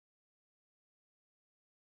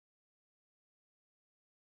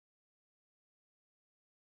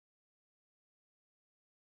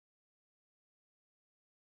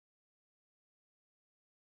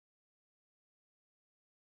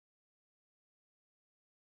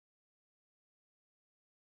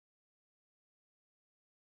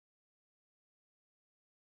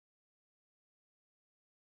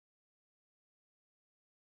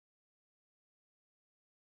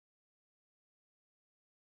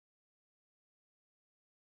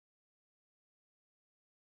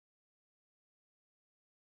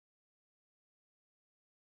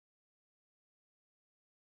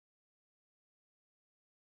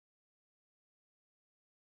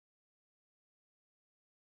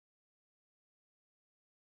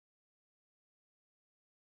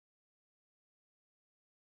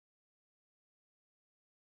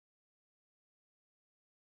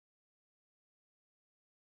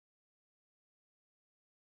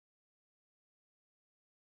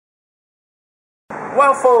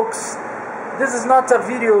Well folks, this is not a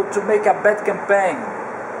video to make a bad campaign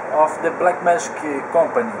of the Blackmagic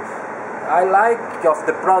company. I like of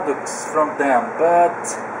the products from them, but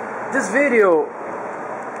this video,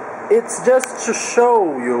 it's just to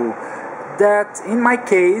show you that in my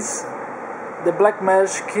case the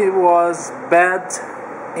Blackmagic was bad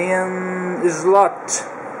in slot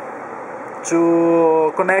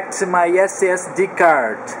to connect my SSD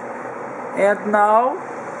card, and now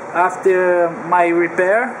after my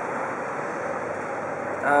repair,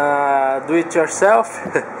 do it yourself,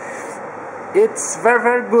 it's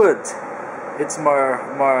very good. It's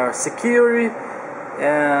more secure,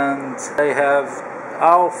 and I have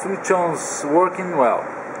all functions working well.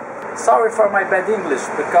 Sorry for my bad English,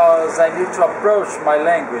 because I need to approach my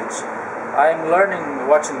language. I'm learning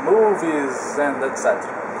watching movies and etc.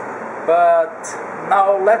 But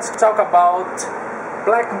now let's talk about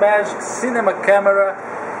Blackmagic Cinema Camera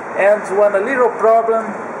and one little problem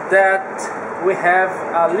that we have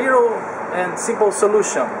a little and simple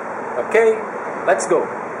solution. Okay, let's go.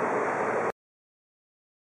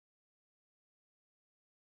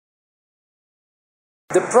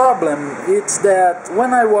 The problem is that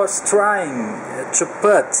when I was trying to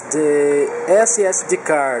put the SSD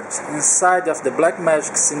card inside of the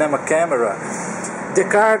Blackmagic Cinema Camera, the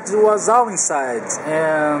card was all inside,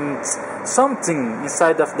 and something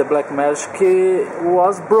inside of the Blackmagic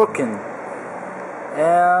was broken,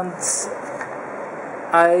 and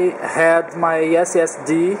I had my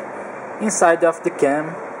SSD inside of the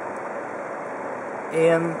cam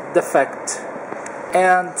in defect,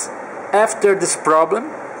 and after this problem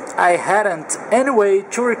I hadn't any way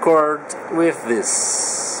to record with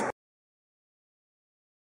this.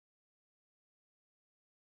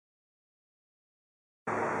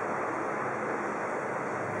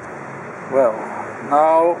 Well,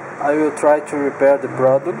 now I will try to repair the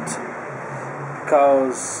product,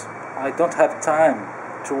 because I don't have time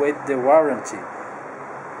to wait the warranty,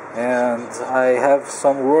 and I have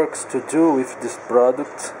some works to do with this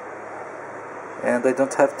product, and I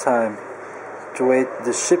don't have time to wait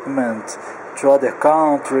the shipment to other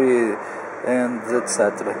country and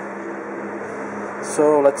etc.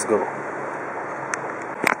 So let's go.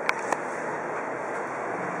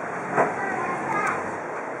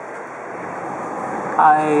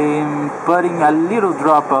 I'm putting a little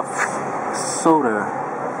drop of solder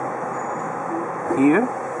here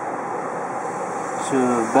to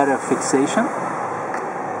better fixation.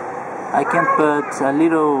 I can put a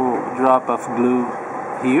little drop of glue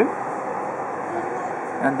here,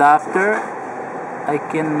 and after I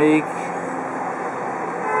can make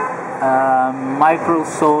a micro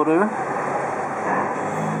solder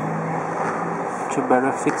to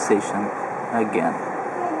better fixation again.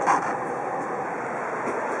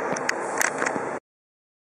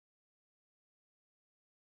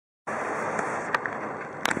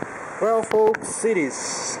 Well folks, it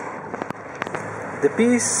is. The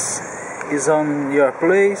piece is on your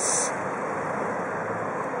place.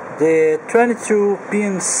 The 22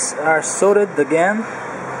 pins are soldered again.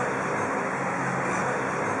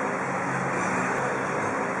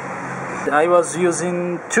 I was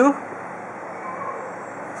using 2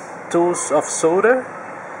 tools of solder.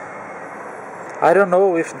 I don't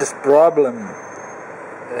know if this problem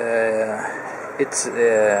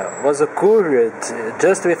was occurred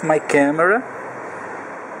just with my camera,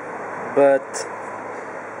 but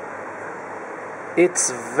it's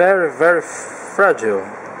very fragile.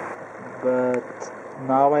 But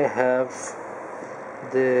now I have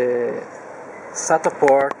the SATA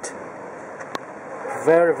port,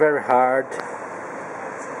 very hard,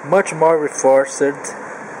 much more reinforced.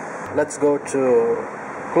 Let's go to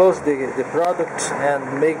close the product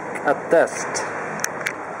and make a test.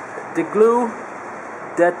 The glue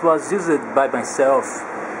that was used by myself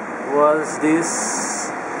was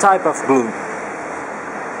this type of glue.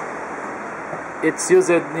 It's used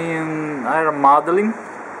in iron modeling,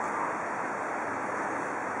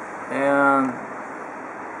 and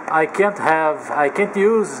I can't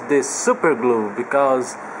use this super glue,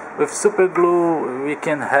 because with super glue we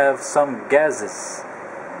can have some gases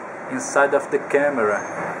inside of the camera,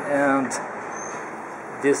 and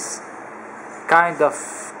this kind of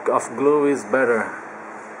glue is better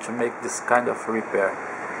to make this kind of repair.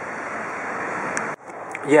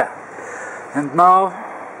 Yeah, and now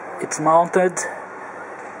it's mounted,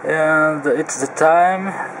 and it's the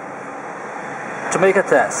time to make a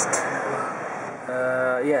test.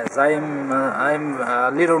 Yes, I'm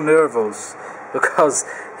a little nervous, because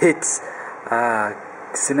it's a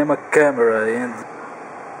cinema camera and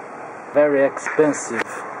very expensive,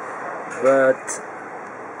 but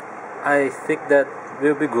I think that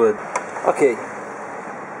will be good. Okay,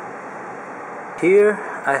 Here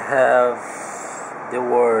I have the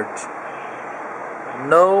word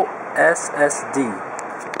no SSD.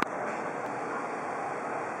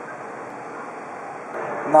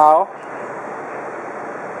 Now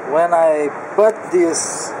when I put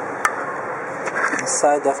this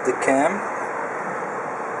inside of the cam,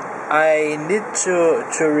 I need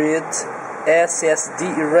to read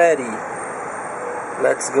SSD ready.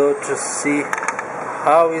 Let's go to see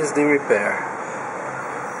how is the repair.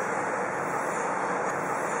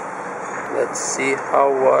 Let's see how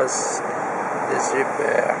was this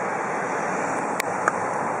repair.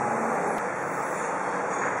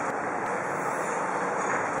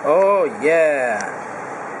 Oh yeah,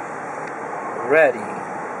 ready.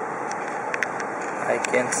 I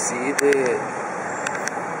can see the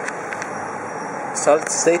solid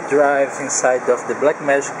state drive inside of the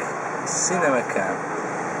Blackmagic Cinema Camera.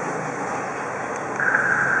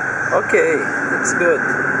 Okay, that's good.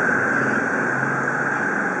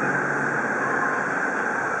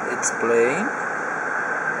 It's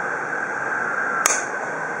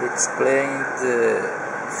playing the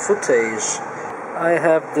footage. I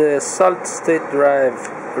have the solid state drive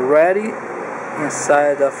ready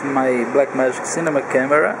inside of my Blackmagic Cinema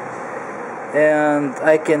Camera, and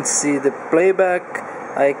I can see the playback.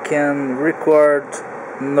 I can record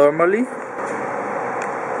normally.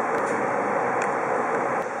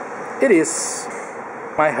 It is.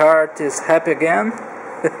 My heart is happy again.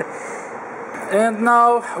 And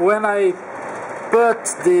now when I put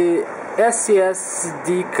the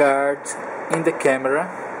SSD card in the camera,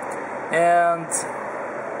 and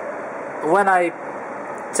when I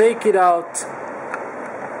take it out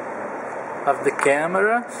of the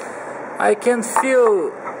camera, I can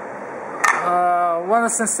feel one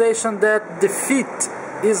sensation that the fit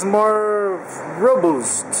is more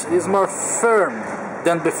robust, is more firm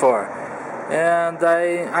than before, and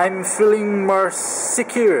I'm feeling more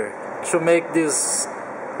secure to make this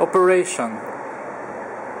operation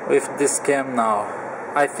with this cam now.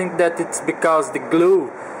 I think that it's because the glue,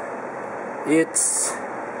 it's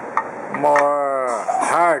more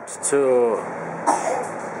hard to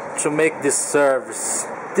make this service.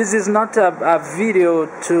 This is not a video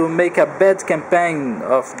to make a bad campaign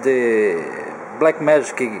of the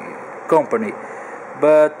Blackmagic company,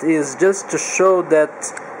 but is just to show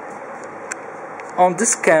that on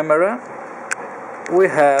this camera we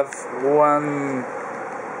have one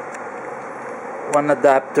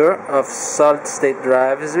adapter of solid state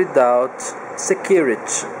drives without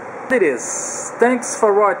security. It is. Thanks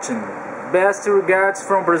for watching. Best regards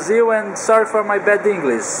from Brazil, and sorry for my bad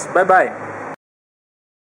English. Bye bye.